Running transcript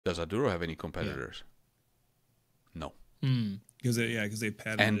Does Aduro have any competitors? No. Because they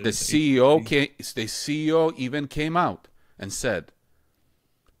patented And it the as CEO even came out and said,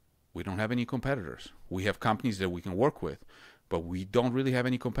 we don't have any competitors. We have companies that we can work with, but we don't really have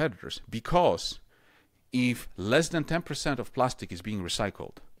any competitors, because if less than 10% of plastic is being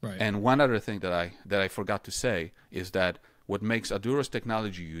recycled, right. And one other thing that I forgot to say is that what makes Aduro's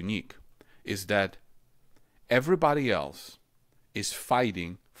technology unique is that everybody else is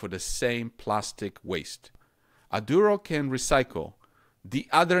fighting for the same plastic waste. Aduro can recycle the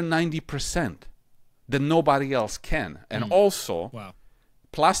other 90% that nobody else can, and also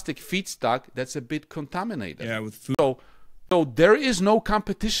plastic feedstock that's a bit contaminated. Yeah, with food. So there is no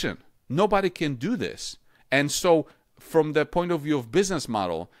competition. Nobody can do this. And so from the point of view of business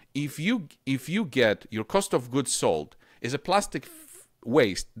model, if you get your cost of goods sold is a plastic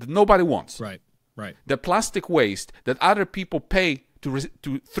waste that nobody wants. Right. The plastic waste that other people pay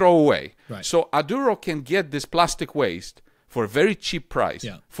to throw away. Right. So Aduro can get this plastic waste for a very cheap price,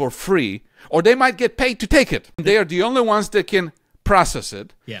 for free, or they might get paid to take it. They are the only ones that can process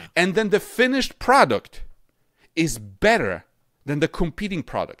it. Yeah. And then the finished product is better than the competing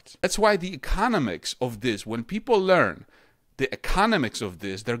products. That's why the economics of this, when people learn the economics of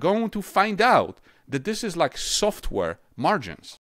this, they're going to find out that this is like software margins.